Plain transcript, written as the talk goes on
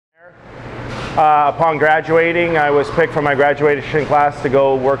Upon graduating, I was picked from my graduation class to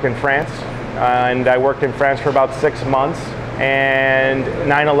go work in France. And I worked in France for about 6 months. And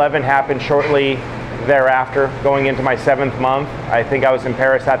 9/11 happened shortly thereafter, going into my 7th month. I think I was in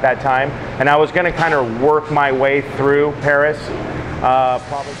Paris at that time. And I was going to kind of work my way through Paris.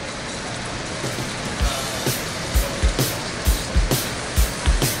 Probably.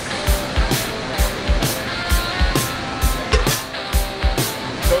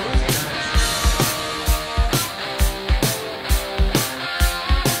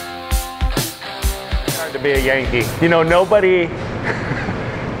 To be a Yankee. You know, nobody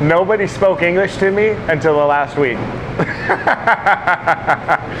spoke English to me until the last week.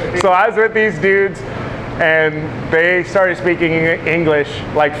 So I was with these dudes and they started speaking English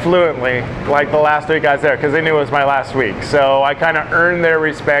like fluently like the last week I was there, because they knew it was my last week. So I kind of earned their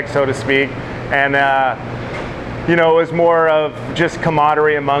respect, so to speak. And you know, it was more of just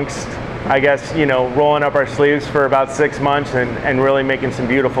camaraderie amongst, I guess, you know, rolling up our sleeves for about 6 months and really making some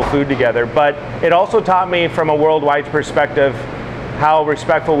beautiful food together. But it also taught me from a worldwide perspective how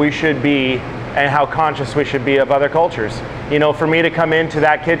respectful we should be and how conscious we should be of other cultures. You know, for me to come into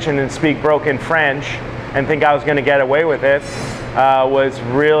that kitchen and speak broken French and think I was going to get away with it was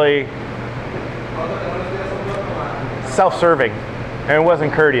really self-serving, and it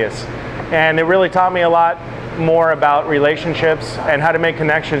wasn't courteous. And it really taught me a lot more about relationships and how to make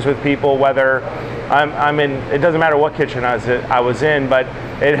connections with people, whether I'm in, it doesn't matter what kitchen I was in, but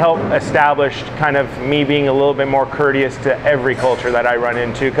it helped establish kind of me being a little bit more courteous to every culture that I run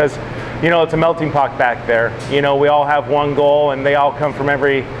into, because, you know, it's a melting pot back there. You know, we all have one goal and they all come from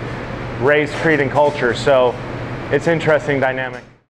every race, creed, and culture, so it's an interesting dynamic.